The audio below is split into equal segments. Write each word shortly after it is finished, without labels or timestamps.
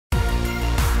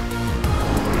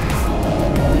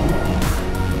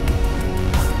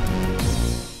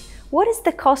What is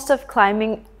the cost of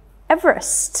climbing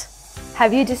Everest?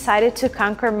 Have you decided to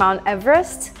conquer Mount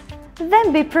Everest?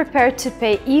 Then be prepared to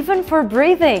pay even for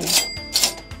breathing.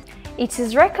 It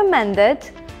is recommended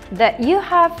that you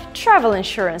have travel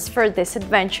insurance for this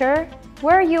adventure,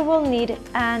 where you will need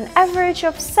an average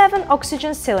of 7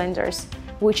 oxygen cylinders,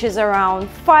 which is around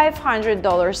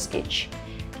 $500 each.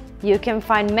 You can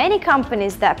find many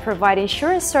companies that provide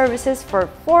insurance services for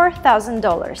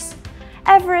 $4,000.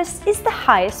 Everest is the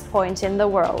highest point in the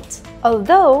world,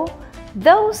 although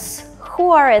those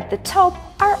who are at the top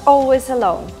are always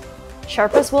alone.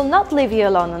 Sherpas will not leave you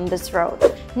alone on this road.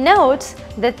 Note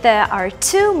that there are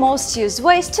 2 most used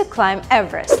ways to climb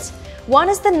Everest. One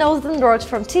is the northern road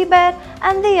from Tibet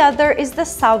and the other is the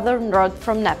southern road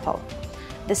from Nepal.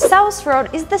 The south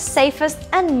road is the safest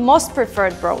and most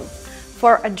preferred road.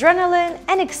 For adrenaline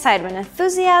and excitement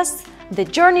enthusiasts, the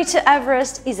journey to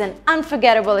Everest is an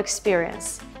unforgettable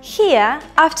experience. Here,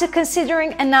 after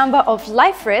considering a number of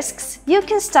life risks, you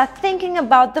can start thinking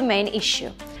about the main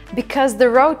issue. Because the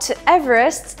road to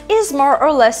Everest is more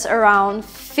or less around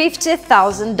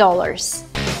 $50,000.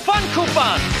 Fun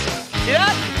coupon! See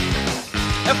that?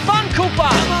 A fun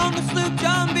coupon!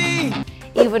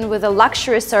 Even with a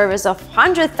luxury service of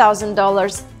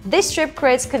 $100,000, this trip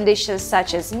creates conditions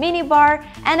such as minibar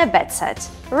and a bed set.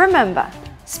 Remember,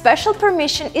 special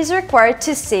permission is required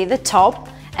to see the top,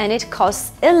 and it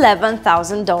costs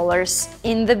 $11,000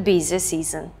 in the busy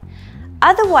season.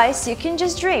 Otherwise, you can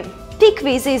just dream. Peak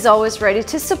Visa is always ready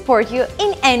to support you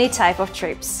in any type of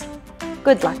trips.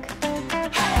 Good luck!